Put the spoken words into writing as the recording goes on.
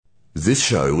This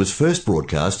show was first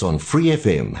broadcast on Free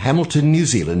FM, Hamilton, New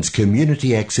Zealand's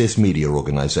community access media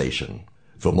organisation.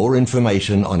 For more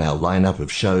information on our lineup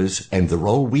of shows and the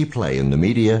role we play in the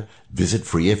media, visit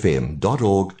freefm.org.nz.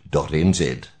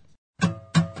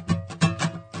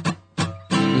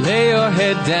 Lay your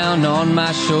head down on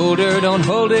my shoulder, don't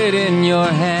hold it in your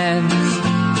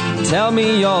hands. Tell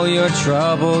me all your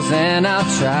troubles and I'll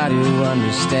try to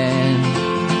understand.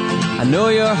 I know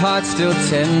your heart's still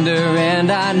tender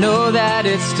and I know that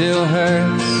it still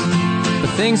hurts. But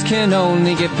things can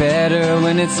only get better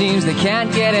when it seems they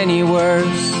can't get any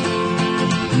worse.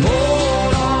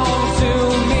 Hold on to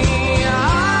me,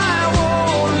 I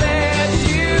won't let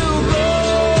you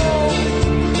go.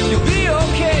 You'll be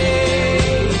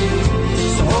okay,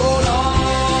 so hold on.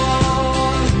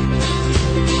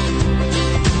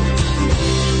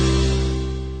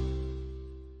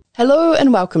 Hello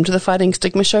and welcome to the Fighting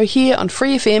Stigma Show here on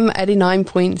Free FM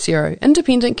 89.0,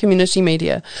 independent community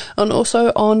media, and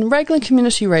also on Raglan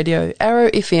Community Radio, Arrow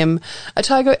FM,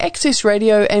 Otago Access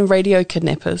Radio and Radio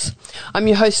Kidnappers. I'm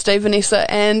your host, Dave Vanessa,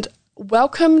 and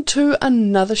welcome to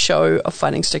another show of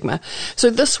Fighting Stigma. So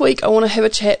this week I want to have a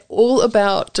chat all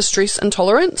about distress and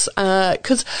tolerance,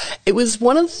 because it was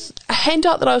one of a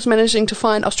handout that I was managing to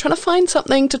find. I was trying to find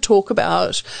something to talk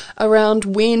about around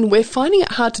when we're finding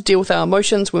it hard to deal with our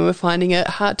emotions, when we're finding it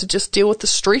hard to just deal with the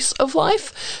stress of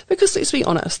life, because let's be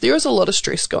honest, there is a lot of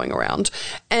stress going around,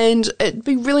 and it'd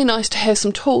be really nice to have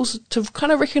some tools to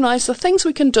kind of recognise the things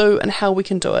we can do and how we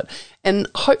can do it. And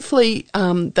hopefully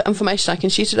the information I can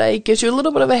share today gives you a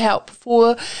little bit of a help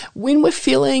for when we're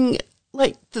feeling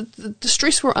like the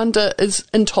stress we're under is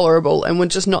intolerable and we're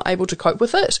just not able to cope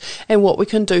with it, and what we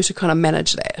can do to kind of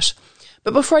manage that.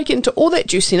 But before I get into all that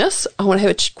juiciness, I want to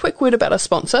have a quick word about our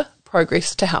sponsor,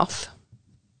 Progress to Health.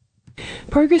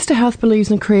 Progress to Health believes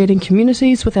in creating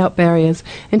communities without barriers,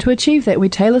 and to achieve that we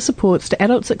tailor supports to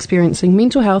adults experiencing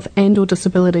mental health and or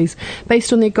disabilities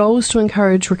based on their goals to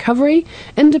encourage recovery,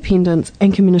 independence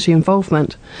and community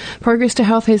involvement. Progress to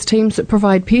Health has teams that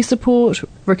provide peer support,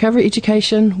 recovery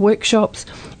education, workshops,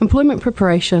 employment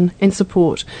preparation and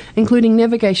support, including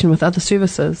navigation with other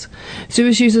services.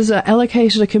 Service users are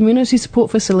allocated a community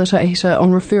support facilitator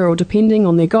on referral depending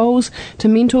on their goals to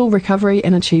mental recovery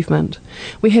and achievement.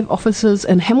 We have offices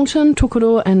in Hamilton,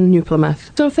 Tokoroa and New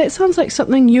Plymouth. So if that sounds like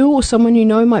something you or someone you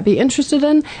know might be interested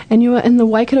in, and you are in the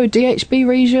Waikato DHB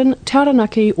region,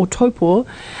 Taranaki or Taupo,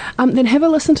 then have a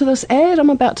listen to this ad I'm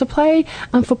about to play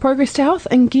for Progress to Health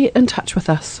and get in touch with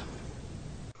us.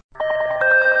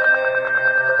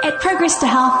 At Progress to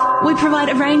Health, we provide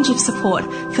a range of support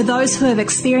for those who have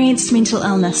experienced mental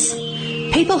illness.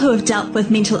 People who have dealt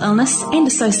with mental illness and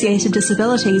associated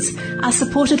disabilities are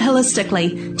supported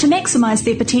holistically to maximise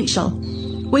their potential.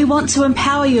 We want to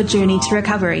empower your journey to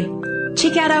recovery.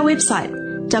 Check out our website,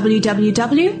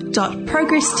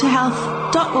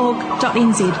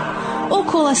 www.progresstohealth.org.nz, or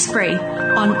call us free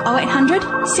on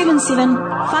 0800 77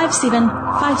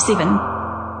 5757.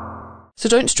 So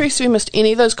don't stress if you missed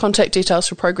any of those contact details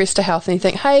for Progress to Health and you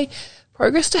think, hey,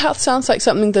 Progress to Health sounds like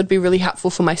something that'd be really helpful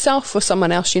for myself or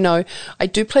someone else you know. I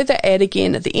do play that ad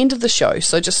again at the end of the show,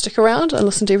 so just stick around and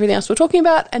listen to everything else we're talking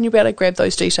about and you'll be able to grab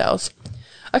those details.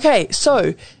 Okay,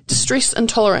 so distress and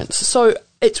tolerance. So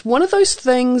it's one of those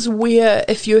things where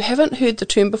if you haven't heard the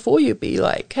term before, you'd be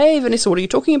like, hey, Vanessa, what are you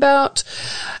talking about?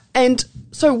 And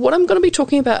so what I'm going to be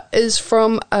talking about is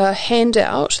from a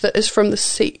handout that is from the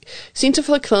Centre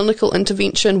for Clinical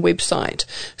Intervention website.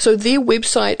 So their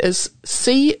website is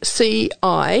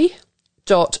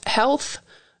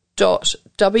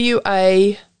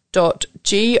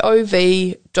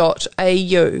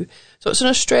cci.health.wa.gov.au. So it's an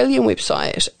Australian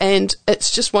website and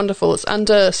it's just wonderful. It's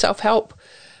under self-help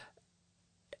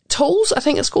tools, I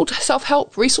think it's called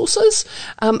self-help resources,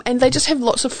 and they just have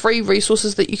lots of free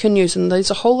resources that you can use, and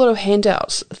there's a whole lot of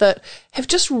handouts that have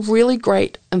just really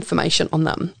great information on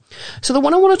them. So the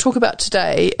one I want to talk about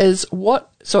today is what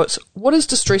is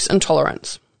distress and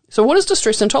tolerance? So what is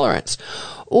distress and tolerance?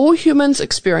 All humans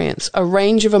experience a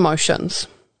range of emotions.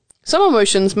 Some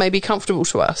emotions may be comfortable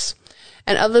to us,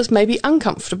 and others may be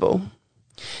uncomfortable.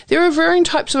 There are varying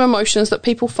types of emotions that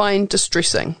people find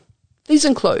distressing. These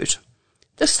include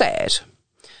the sad.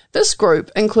 This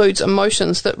group includes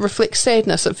emotions that reflect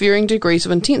sadness at varying degrees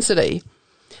of intensity.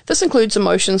 This includes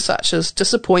emotions such as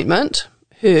disappointment,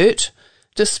 hurt,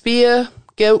 despair,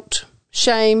 guilt,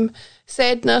 shame,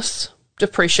 sadness,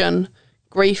 depression,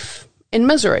 grief, and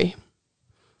misery.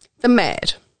 The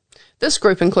mad. This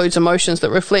group includes emotions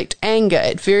that reflect anger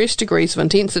at various degrees of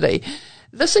intensity.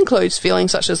 This includes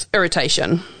feelings such as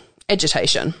irritation,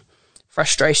 agitation,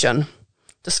 frustration,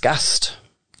 disgust,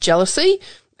 jealousy,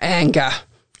 anger,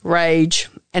 rage,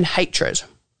 and hatred.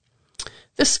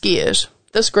 The scared.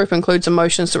 This group includes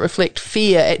emotions that reflect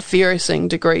fear at varying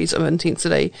degrees of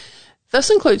intensity. This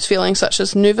includes feelings such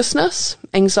as nervousness,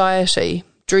 anxiety,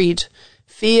 dread,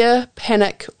 fear,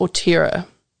 panic, or terror.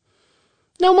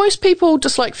 Now, most people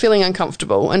dislike feeling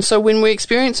uncomfortable, and so when we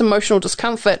experience emotional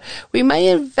discomfort, we may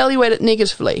evaluate it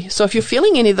negatively. So if you're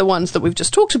feeling any of the ones that we've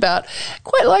just talked about,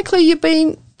 quite likely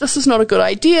this is not a good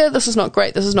idea, this is not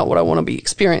great, this is not what I want to be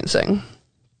experiencing.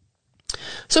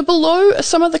 So below are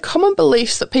some of the common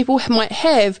beliefs that people might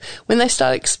have when they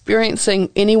start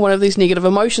experiencing any one of these negative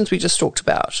emotions we just talked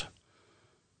about.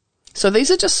 So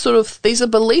these are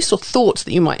beliefs or thoughts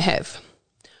that you might have.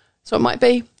 So it might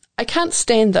be, I can't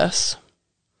stand this.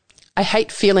 I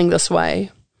hate feeling this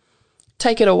way.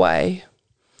 Take it away.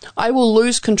 I will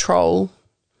lose control.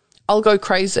 I'll go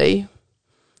crazy.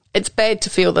 It's bad to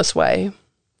feel this way.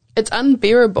 It's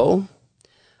unbearable.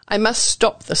 I must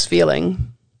stop this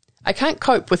feeling. I can't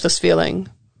cope with this feeling.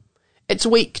 It's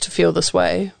weak to feel this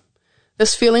way.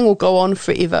 This feeling will go on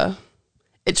forever.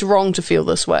 It's wrong to feel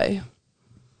this way.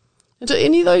 Do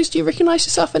you recognize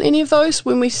yourself in any of those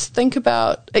when we think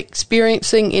about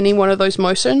experiencing any one of those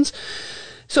emotions?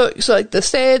 So like the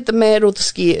sad, the mad, or the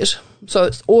scared. So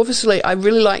it's obviously, I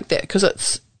really like that because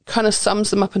it's kind of sums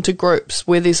them up into groups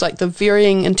where there's like the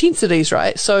varying intensities,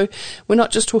 right? So we're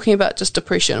not just talking about just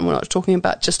depression, we're not talking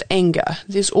about just anger.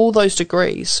 There's all those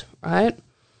degrees, right?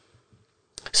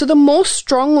 So the more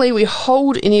strongly we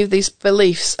hold any of these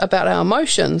beliefs about our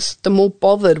emotions, the more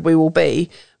bothered we will be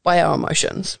by our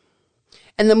emotions,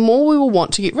 and the more we will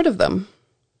want to get rid of them.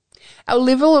 Our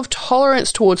level of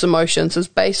tolerance towards emotions is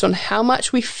based on how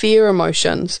much we fear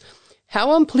emotions,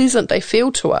 how unpleasant they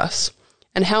feel to us,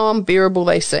 and how unbearable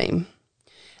they seem,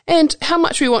 and how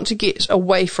much we want to get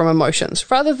away from emotions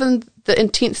rather than the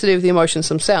intensity of the emotions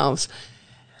themselves.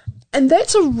 And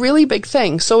that's a really big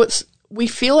thing. So we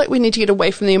feel like we need to get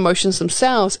away from the emotions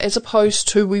themselves, as opposed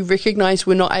to we recognize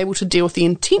we're not able to deal with the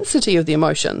intensity of the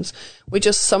emotions. We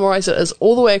just summarize it as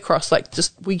all the way across, like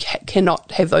we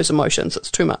cannot have those emotions.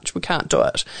 It's too much. We can't do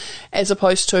it. As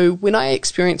opposed to when I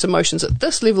experience emotions at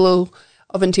this level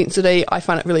of intensity, I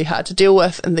find it really hard to deal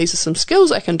with, and these are some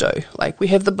skills I can do. Like we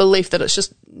have the belief that it's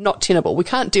just not tenable. We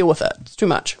can't deal with it. It's too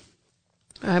much.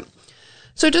 Right?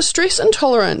 So distress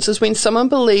intolerance is when someone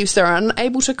believes they're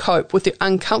unable to cope with the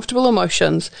uncomfortable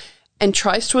emotions and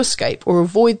tries to escape or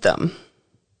avoid them.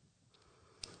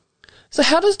 So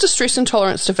how does distress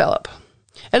intolerance develop?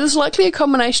 It is likely a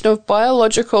combination of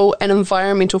biological and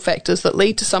environmental factors that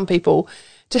lead to some people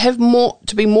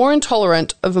to be more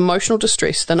intolerant of emotional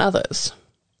distress than others.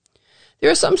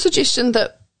 There is some suggestion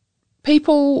that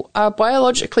people are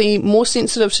biologically more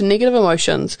sensitive to negative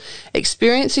emotions,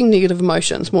 experiencing negative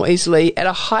emotions more easily at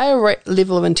a higher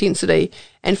level of intensity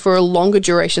and for a longer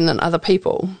duration than other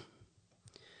people.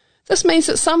 This means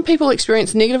that some people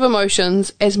experience negative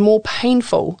emotions as more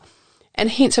painful and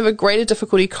hence have a greater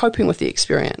difficulty coping with the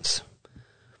experience.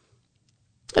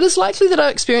 It is likely that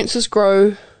our experiences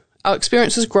growing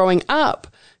up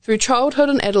through childhood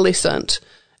and adolescence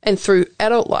and through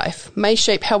adult life may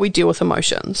shape how we deal with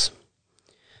emotions.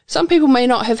 Some people may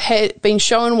not have been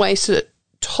shown ways to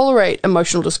tolerate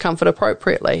emotional discomfort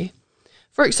appropriately.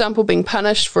 For example, being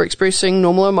punished for expressing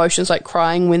normal emotions like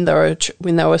crying when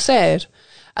they were sad.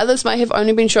 Others may have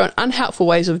only been shown unhelpful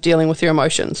ways of dealing with their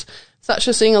emotions, such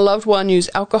as seeing a loved one use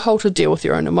alcohol to deal with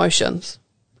their own emotions.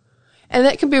 And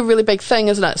that can be a really big thing,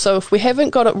 isn't it? So if we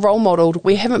haven't got it role modelled,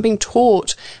 we haven't been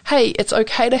taught, hey, it's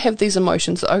okay to have these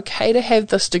emotions, it's okay to have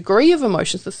this degree of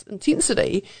emotions, this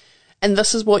intensity, and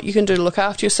this is what you can do to look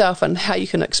after yourself and how you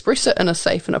can express it in a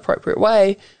safe and appropriate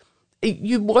way,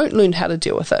 you won't learn how to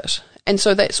deal with it. And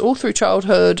so that's all through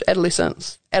childhood,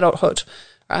 adolescence, adulthood,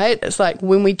 right? It's like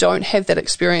when we don't have that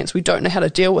experience, we don't know how to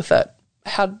deal with it.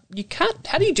 How do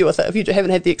you deal with it if you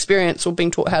haven't had the experience or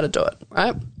been taught how to do it,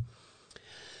 right?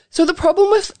 So the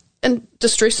problem with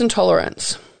distress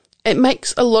intolerance, it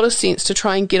makes a lot of sense to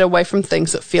try and get away from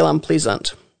things that feel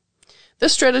unpleasant.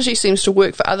 This strategy seems to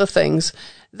work for other things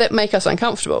that make us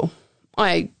uncomfortable,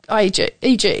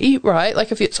 e.g., right?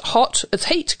 Like if it's hot, it's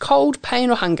heat, cold, pain,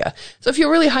 or hunger. So if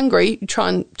you're really hungry, you try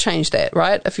and change that,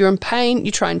 right? If you're in pain,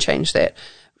 you try and change that.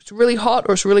 If it's really hot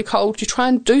or it's really cold, you try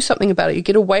and do something about it. You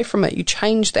get away from it. You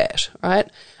change that, right?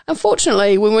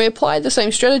 Unfortunately, when we apply the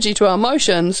same strategy to our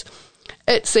emotions,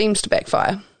 it seems to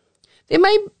backfire.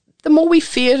 The more we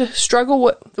struggle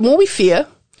with,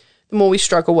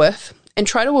 and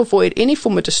try to avoid any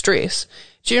form of distress,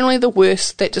 generally the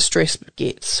worse that distress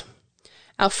gets.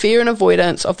 Our fear and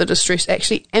avoidance of the distress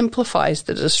actually amplifies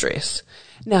the distress.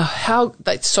 Now,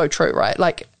 that's so true, right?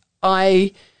 Like,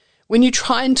 when you're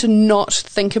trying to not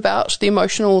think about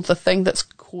the thing that's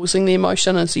causing the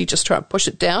emotion, and so you just try to push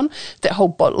it down, that whole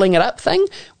bottling it up thing,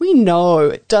 we know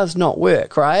it does not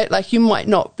work, right? Like, you might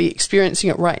not be experiencing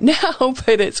it right now,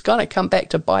 but it's going to come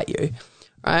back to bite you,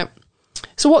 right?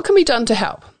 So what can be done to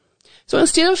help? So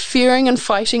instead of fearing and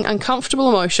fighting uncomfortable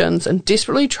emotions and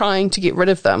desperately trying to get rid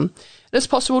of them, it is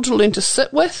possible to learn to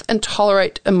sit with and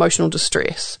tolerate emotional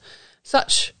distress,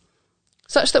 such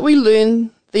that we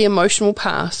learn the emotional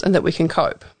path and that we can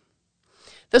cope.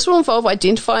 This will involve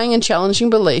identifying and challenging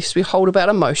beliefs we hold about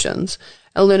emotions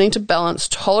and learning to balance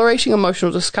tolerating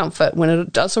emotional discomfort when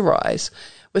it does arise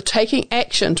with taking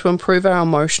action to improve our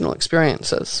emotional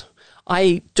experiences,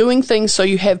 i.e. doing things so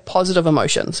you have positive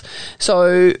emotions.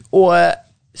 So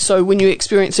when you're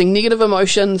experiencing negative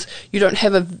emotions, you don't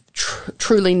have a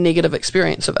truly negative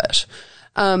experience of it.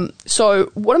 So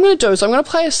what I'm going to do is I'm going to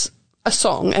play a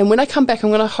song, and when I come back, I'm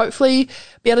going to hopefully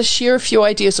be able to share a few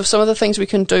ideas of some of the things we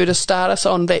can do to start us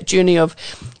on that journey of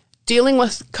dealing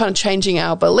with kind of changing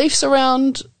our beliefs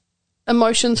around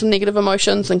emotions and negative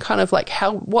emotions, and kind of like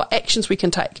what actions we can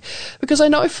take. Because I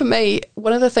know for me,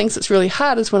 one of the things that's really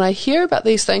hard is when I hear about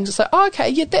these things, it's like, oh, okay,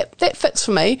 yeah, that fits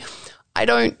for me. I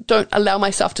don't allow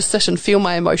myself to sit and feel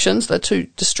my emotions. They're too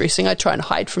distressing. I try and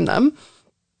hide from them.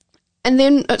 And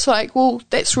then it's like, well,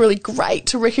 that's really great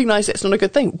to recognize that's not a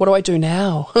good thing. What do I do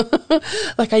now?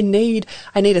 Like, I need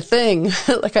a thing.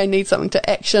 Like, I need something to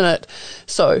action it.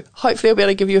 So hopefully I'll be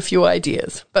able to give you a few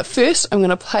ideas. But first, I'm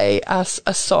going to play us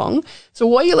a song. So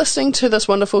while you're listening to this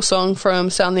wonderful song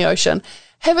from Sound the Ocean,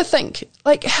 have a think.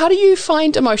 Like, how do you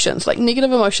find emotions, like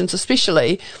negative emotions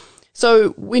especially? So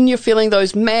when you're feeling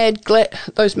those mad,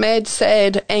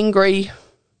 sad, angry,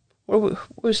 what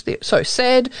was there? So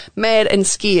sad, mad, and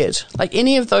scared. Like,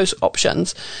 any of those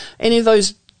options, any of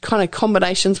those kind of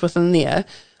combinations within there,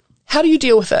 how do you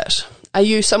deal with it? Are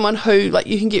you someone who, like,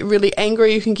 you can get really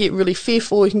angry, you can get really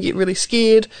fearful, you can get really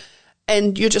scared,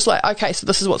 and you're just like, okay, so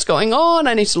this is what's going on,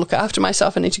 I need to look after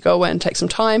myself, I need to go away and take some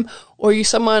time? Or are you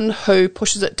someone who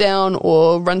pushes it down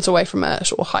or runs away from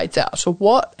it or hides out?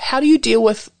 Or how do you deal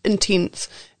with intense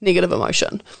negative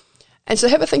emotion? And so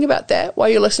have a think about that while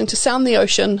you're listening to Sound the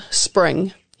Ocean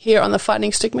Spring here on the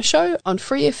Fighting Stigma Show on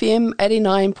Free FM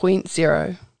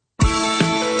 89.0.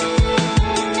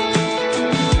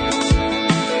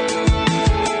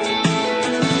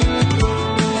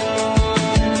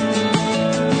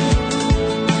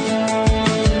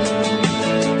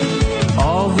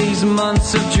 All these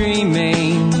months of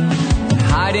dreaming,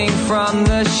 hiding from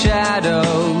the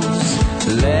shadows,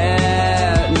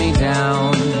 let me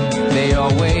down. They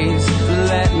always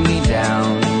let me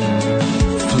down.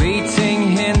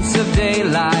 Fleeting hints of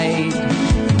daylight,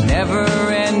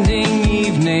 never-ending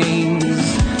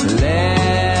evenings,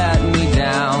 let me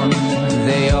down.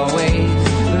 They always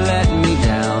let me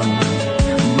down.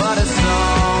 But a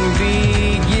song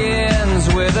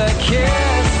begins with a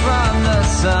kiss from the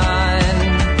sun.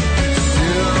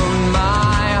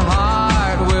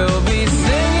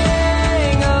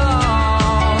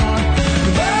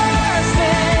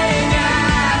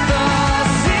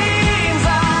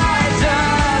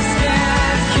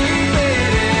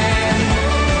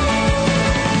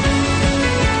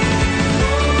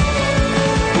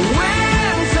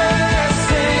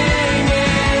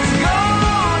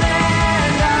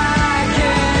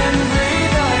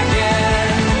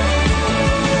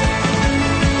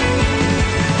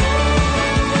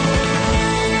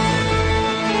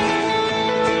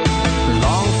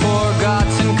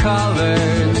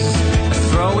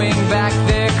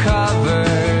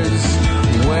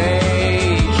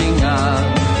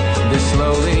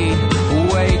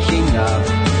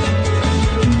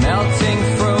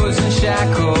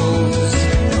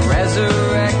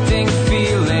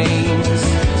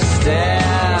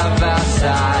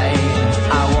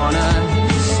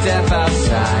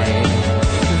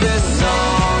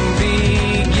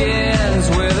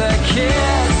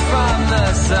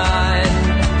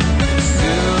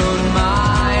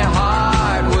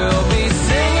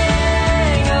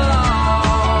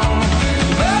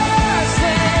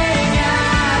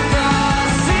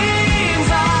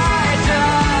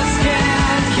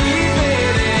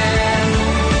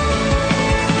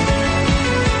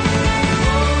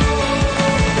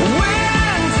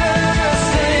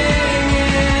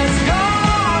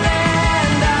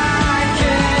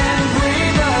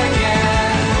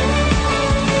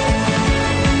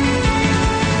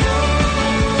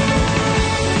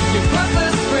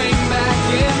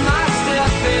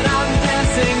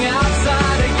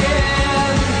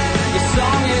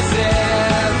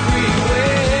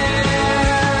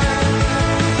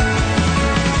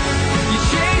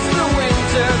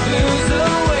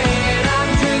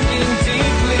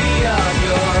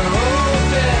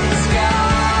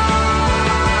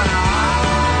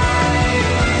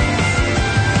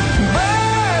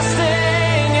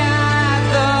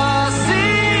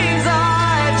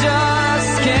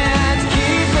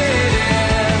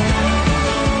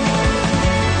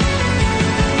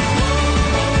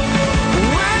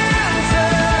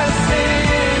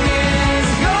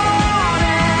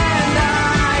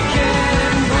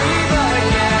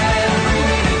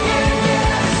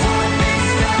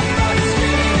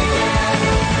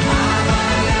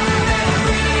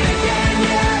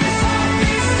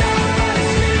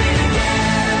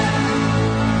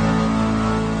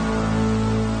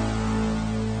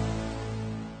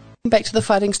 welcome back to the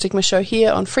Fighting Stigma Show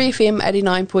here on Free FM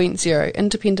 89.0,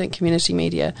 independent community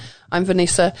media. I'm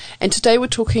Vanessa, and today we're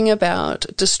talking about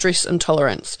distress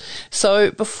intolerance.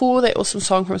 So before that awesome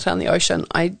song from Sound the Ocean,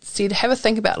 I said have a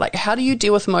think about, like, how do you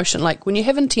deal with emotion? Like, when you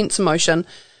have intense emotion,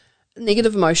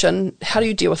 negative emotion, how do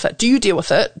you deal with it? Do you deal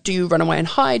with it? Do you run away and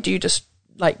hide? Do you just,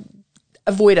 like,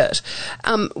 avoid it?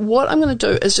 What I'm going to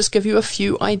do is just give you a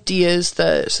few ideas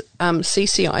that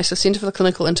CCI, so Centre for the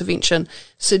Clinical Intervention,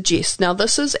 suggests. Now,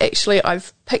 this is actually,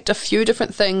 I've picked a few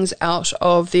different things out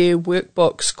of their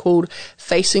workbooks called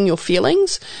Facing Your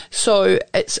Feelings. So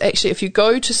it's actually, if you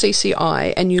go to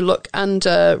CCI and you look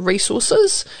under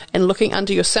resources and looking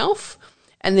under yourself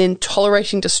and then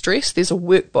tolerating distress, there's a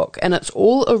workbook, and it's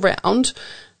all around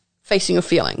facing your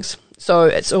feelings. So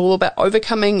it's all about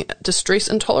overcoming distress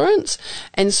intolerance.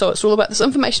 And so it's all about this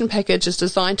information package is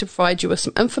designed to provide you with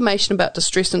some information about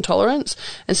distress intolerance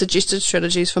and suggested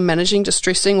strategies for managing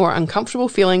distressing or uncomfortable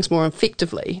feelings more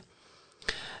effectively.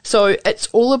 So it's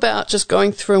all about just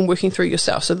going through and working through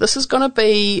yourself. So this is going to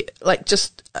be like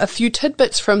just a few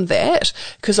tidbits from that,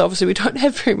 because obviously we don't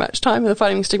have very much time in the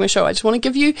Fighting Stigma Show. I just want to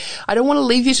give you, I don't want to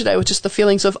leave you today with just the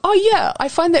feelings of, oh yeah, I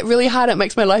find that really hard. It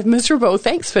makes my life miserable.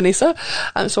 Thanks, Vanessa.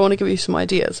 So I want to give you some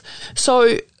ideas.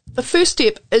 So the first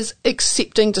step is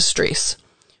accepting distress.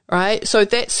 Right? So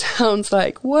that sounds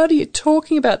like, what are you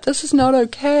talking about? This is not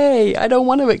okay. I don't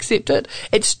want to accept it.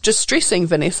 It's distressing,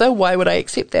 Vanessa. Why would I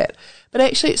accept that? But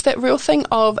actually, it's that real thing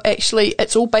of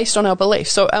it's all based on our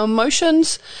beliefs. So our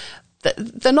emotions,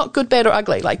 they're not good, bad, or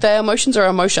ugly. Like, their emotions are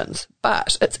emotions.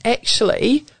 But it's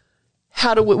actually,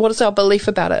 what is our belief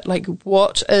about it? Like,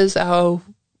 what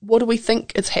do we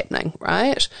think is happening,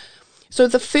 right? So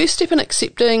the first step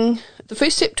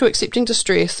to accepting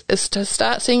distress is to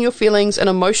start seeing your feelings and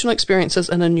emotional experiences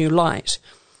in a new light.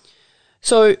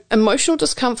 So emotional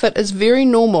discomfort is very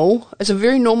normal. It's a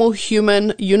very normal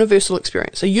human universal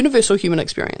experience, a universal human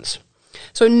experience.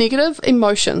 So negative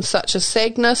emotions such as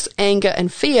sadness, anger,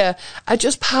 and fear are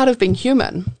just part of being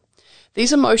human.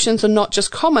 These emotions are not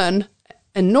just common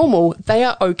and normal, they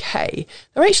are okay.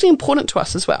 They're actually important to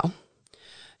us as well.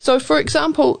 So, for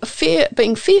example,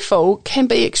 being fearful can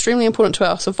be extremely important to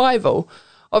our survival.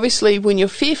 Obviously, when you're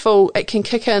fearful, it can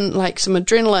kick in like some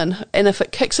adrenaline. And if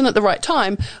it kicks in at the right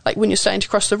time, like when you're starting to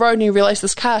cross the road and you realize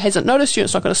this car hasn't noticed you,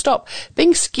 it's not going to stop.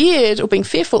 Being scared or being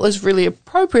fearful is really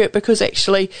appropriate because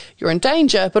actually you're in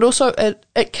danger, but also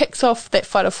it kicks off that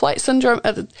fight or flight syndrome.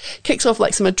 It kicks off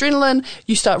like some adrenaline.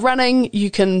 You start running, you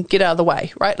can get out of the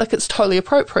way, right? Like, it's totally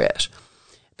appropriate.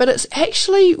 But it's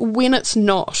actually when it's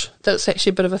not that it's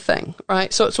actually a bit of a thing,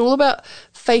 right? So it's all about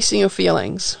facing your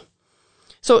feelings.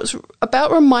 So it's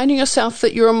about reminding yourself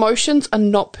that your emotions are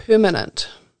not permanent.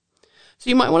 So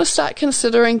you might want to start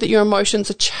considering that your emotions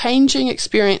are changing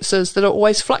experiences that are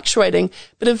always fluctuating,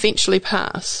 but eventually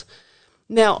pass.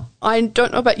 Now, I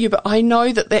don't know about you, but I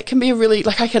know that can be a really,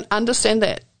 like, I can understand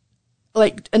that,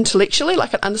 like, intellectually, like,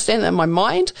 I can understand that in my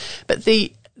mind, but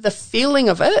the feeling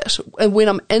of it, when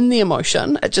I'm in the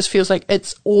emotion, it just feels like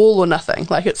it's all or nothing,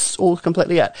 like it's all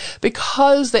completely it.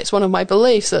 Because that's one of my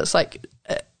beliefs, that it's like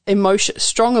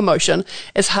strong emotion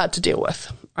is hard to deal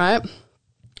with, right?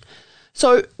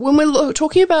 So when we're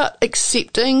talking about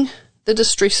accepting the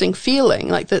distressing feeling,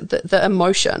 like the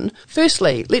emotion,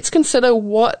 firstly, let's consider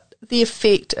what the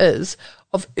effect is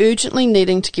of urgently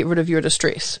needing to get rid of your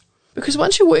distress. Because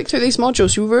once you work through these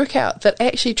modules, you work out that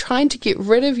actually trying to get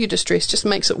rid of your distress just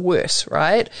makes it worse,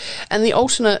 right? And the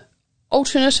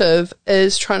alternative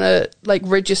is trying to, like,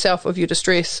 rid yourself of your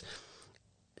distress.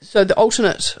 So the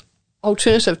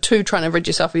alternative to trying to rid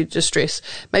yourself of your distress,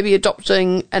 maybe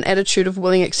adopting an attitude of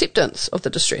willing acceptance of the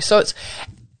distress. So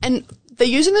and they're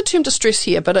using the term distress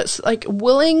here, but it's like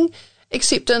willing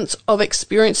acceptance of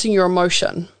experiencing your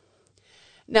emotion.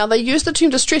 Now, they use the term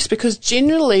distress because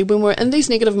generally when we're in these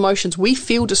negative emotions, we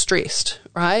feel distressed,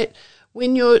 right?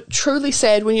 When you're truly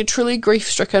sad, when you're truly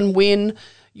grief-stricken, when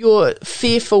you're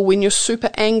fearful, when you're super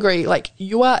angry, like,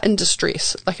 you are in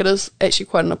distress. Like, it is actually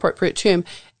quite an appropriate term.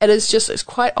 It's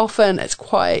quite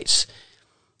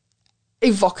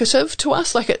evocative to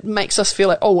us. Like, it makes us feel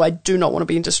like, oh, I do not want to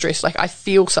be in distress. Like, I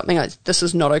feel something like this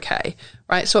is not okay,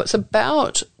 right? So it's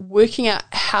about working out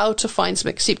how to find some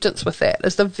acceptance with that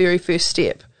is the very first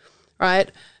step, right?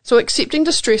 So accepting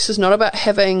distress is not about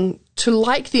having to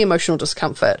like the emotional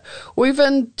discomfort or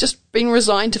even just being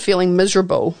resigned to feeling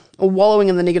miserable or wallowing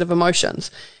in the negative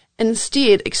emotions.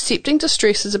 Instead, accepting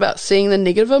distress is about seeing the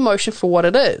negative emotion for what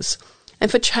it is and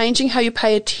for changing how you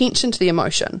pay attention to the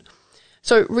emotion.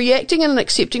 So reacting in an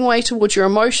accepting way towards your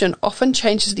emotion often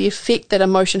changes the effect that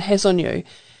emotion has on you.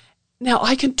 Now,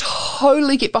 I can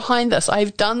totally get behind this.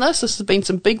 I've done this. This has been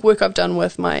some big work I've done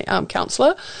with my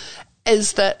counsellor.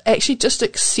 is that actually just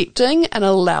accepting and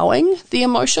allowing the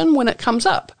emotion when it comes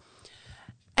up.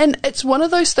 And it's one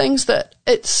of those things that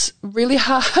it's really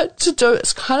hard to do.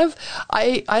 It's kind of,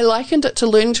 I likened it to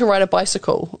learning to ride a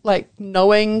bicycle, like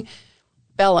knowing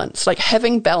balance, like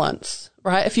having balance,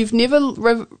 right? If you've never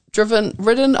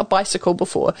ridden a bicycle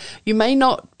before, you may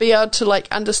not be able to like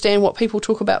understand what people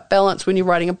talk about balance when you're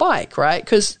riding a bike, right?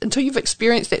 Because until you've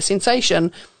experienced that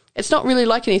sensation, it's not really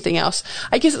like anything else.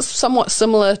 I guess it's somewhat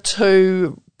similar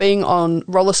to being on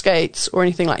roller skates or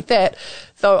anything like that,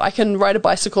 though I can ride a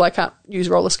bicycle, I can't use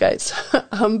roller skates.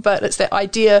 But it's that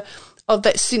idea of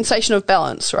that sensation of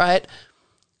balance, right?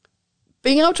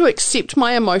 Being able to accept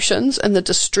my emotions and the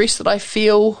distress that I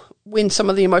feel when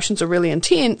some of the emotions are really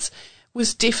intense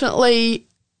was definitely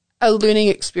a learning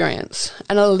experience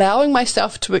and allowing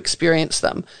myself to experience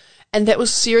them. And that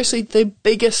was seriously the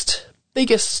biggest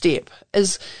step,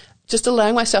 is just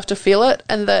allowing myself to feel it,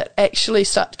 and that actually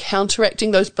start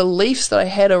counteracting those beliefs that I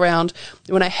had around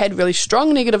when I had really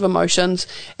strong negative emotions,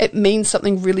 it means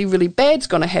something really, really bad's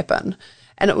going to happen.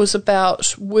 And it was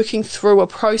about working through a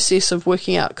process of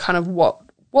working out kind of what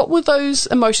were those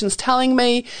emotions telling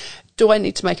me? Do I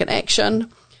need to make an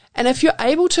action? And if you're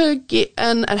able to get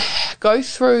in and go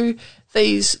through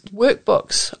these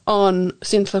workbooks on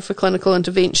Centre for Clinical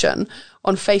Intervention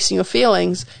on facing your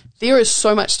feelings, there is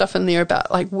so much stuff in there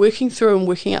about like working through and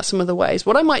working out some of the ways.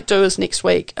 What I might do is next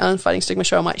week on Fighting Stigma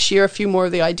Show, I might share a few more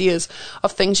of the ideas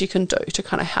of things you can do to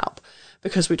kind of help,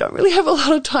 because we don't really have a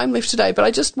lot of time left today. But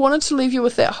I just wanted to leave you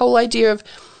with that whole idea of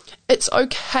it's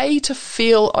okay to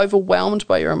feel overwhelmed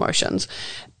by your emotions,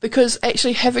 because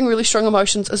actually having really strong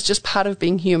emotions is just part of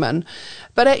being human.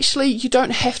 But actually you don't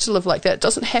have to live like that. It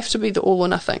doesn't have to be the all or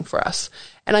nothing for us.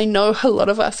 And I know a lot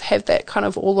of us have that kind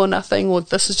of all or nothing, or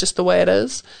this is just the way it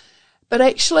is. But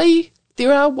actually,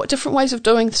 there are different ways of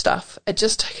doing stuff. It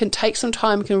just can take some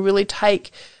time, can really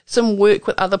take some work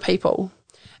with other people.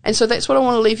 And so that's what I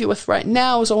want to leave you with right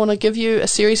now, is I want to give you a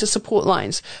series of support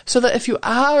lines so that if you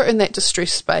are in that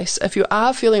distress space, if you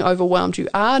are feeling overwhelmed, you're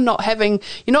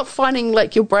not finding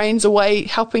like your brain's away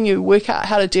helping you work out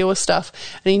how to deal with stuff,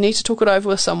 and you need to talk it over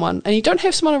with someone, and you don't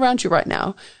have someone around you right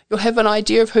now, you'll have an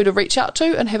idea of who to reach out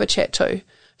to and have a chat to.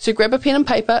 So grab a pen and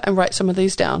paper and write some of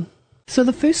these down. So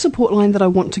the first support line that I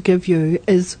want to give you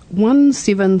is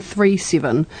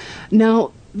 1737.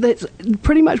 Now, that's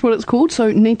pretty much what it's called,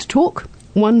 so Need to Talk,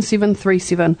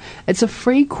 1737. It's a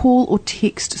free call or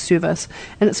text service,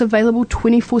 and it's available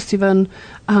 24/7,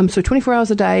 so 24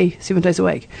 hours a day, 7 days a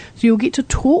week. So you'll get to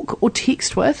talk or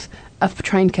text with a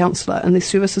trained counsellor, and this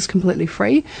service is completely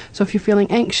free. So if you're feeling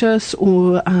anxious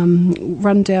or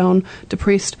run down,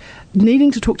 depressed,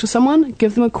 needing to talk to someone,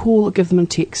 give them a call or give them a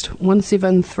text,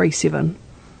 1737.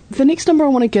 The next number I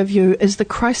want to give you is the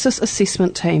Crisis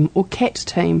Assessment Team, or CAT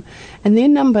team, and their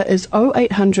number is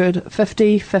 0800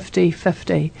 50 50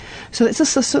 50. So that's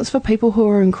assistance for people who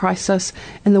are in crisis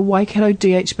in the Waikato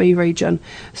DHB region.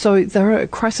 So they're a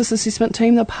crisis assessment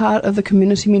team, they're part of the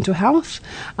community mental health,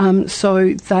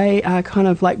 so they are kind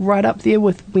of like right up there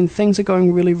with when things are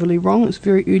going really, really wrong. It's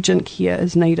very urgent care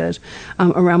is needed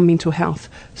around mental health.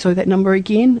 So that number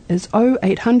again is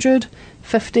 0800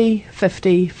 50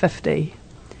 50 50.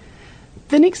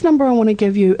 The next number I want to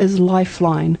give you is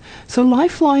Lifeline. So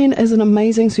Lifeline is an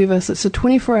amazing service. It's a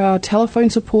 24-hour telephone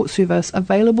support service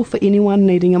available for anyone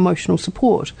needing emotional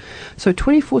support. So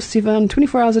 24/7,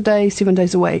 24 hours a day, 7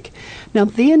 days a week. Now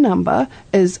their number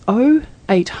is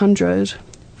 0800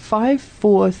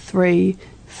 543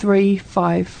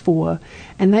 354,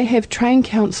 and they have trained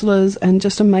counsellors and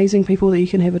just amazing people that you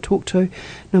can have a talk to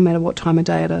no matter what time of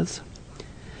day it is.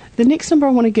 The next number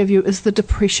I want to give you is the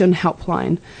Depression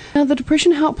Helpline. Now, the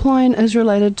Depression Helpline is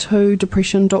related to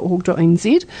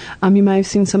depression.org.nz. You may have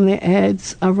seen some of their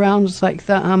ads around, like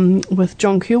the with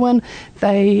John Kirwan.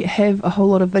 They have a whole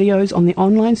lot of videos on the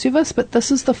online service, but this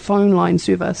is the phone line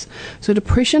service. So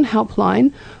Depression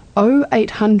Helpline,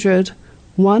 0800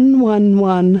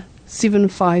 111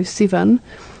 757.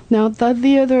 Now, they're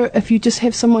there if you just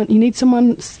have someone, you need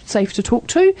someone safe to talk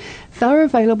to. They're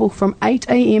available from 8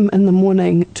 a.m. in the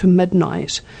morning to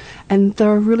midnight. And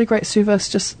they're a really great service,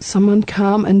 just someone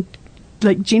calm and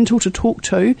like gentle to talk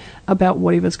to about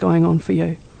whatever's going on for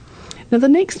you. Now, the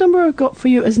next number I've got for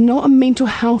you is not a mental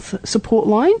health support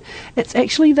line. It's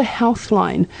actually the health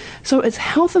line. So it's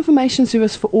health information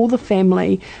service for all the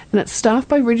family, and it's staffed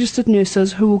by registered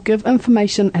nurses who will give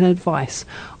information and advice.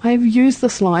 I have used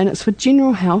this line. It's for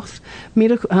general health,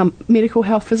 medical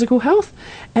health, physical health,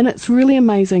 and it's really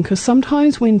amazing because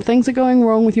sometimes when things are going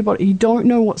wrong with your body, you don't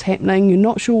know what's happening, you're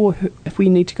not sure if we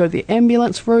need to go the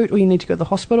ambulance route or you need to go to the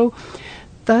hospital.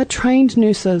 They're trained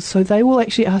nurses, so they will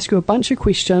actually ask you a bunch of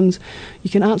questions. You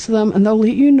can answer them and they'll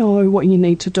let you know what you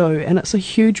need to do, and it's a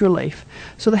huge relief.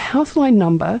 So the Healthline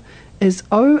number is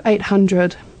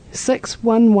 0800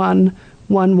 611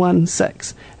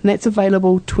 116, and that's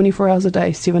available 24 hours a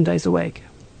day, 7 days a week.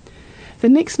 The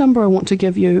next number I want to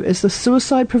give you is the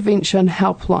Suicide Prevention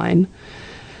Helpline.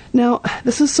 Now,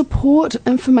 this is support,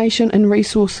 information and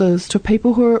resources to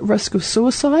people who are at risk of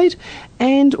suicide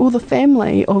and or the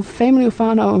family or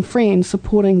whānau and friends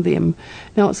supporting them.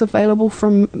 Now, it's available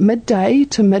from midday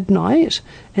to midnight,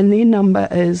 and their number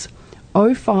is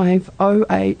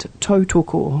 0508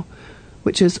 Tautoko,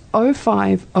 which is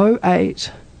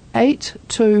 0508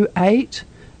 828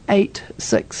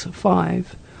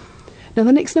 865. Now,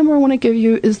 the next number I want to give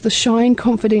you is the Shine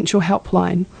Confidential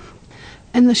Helpline.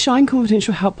 And the Shine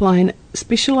Confidential Helpline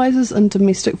specialises in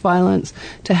domestic violence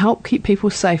to help keep people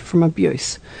safe from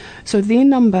abuse. So their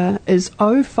number is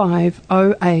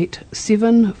 0508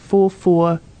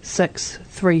 744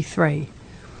 633.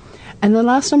 And the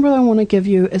last number I want to give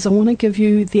you is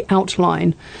the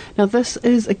Outline. Now, this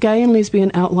is a Gay and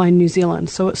Lesbian Outline New Zealand.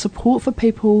 So it's support for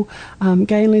people,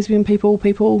 gay and lesbian people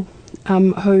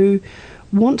who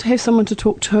want to have someone to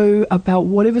talk to about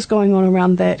whatever's going on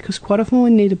around that, because quite often we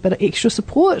need a bit of extra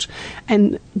support,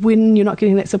 and when you're not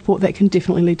getting that support, that can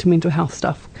definitely lead to mental health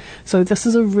stuff. So this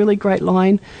is a really great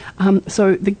line.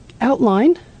 So the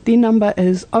Outline, their number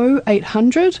is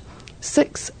 0800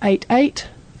 688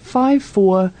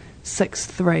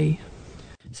 5463.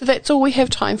 So that's all we have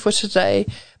time for today.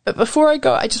 But before I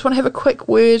go, I just want to have a quick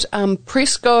word.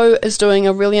 Presco is doing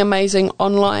a really amazing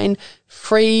online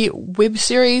free web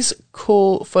series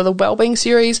called for the Wellbeing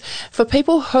series for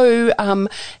people who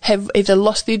have either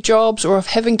lost their jobs or are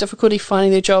having difficulty finding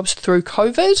their jobs through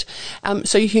COVID.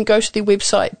 So you can go to their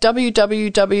website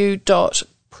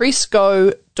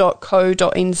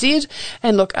www.presco.co.nz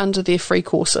and look under their free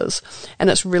courses. And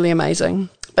it's really amazing.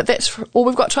 But that's all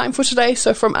we've got time for today.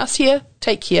 So from us here,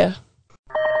 take care.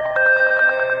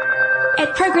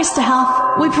 At Progress to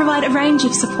Health, we provide a range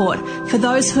of support for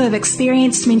those who have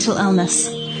experienced mental illness.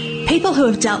 People who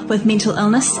have dealt with mental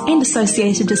illness and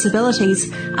associated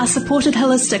disabilities are supported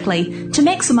holistically to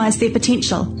maximise their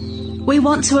potential. We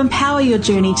want to empower your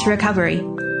journey to recovery.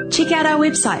 Check out our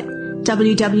website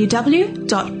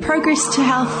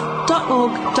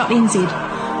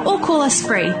www.progresstohealth.org.nz or call us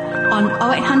free on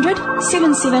 0800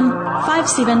 77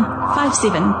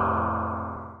 5757.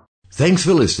 Thanks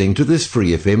for listening to this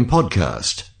Free FM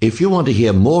podcast. If you want to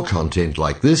hear more content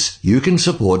like this, you can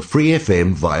support Free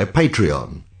FM via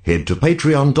Patreon. Head to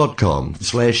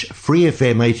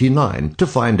patreon.com/freefm89 to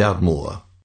find out more.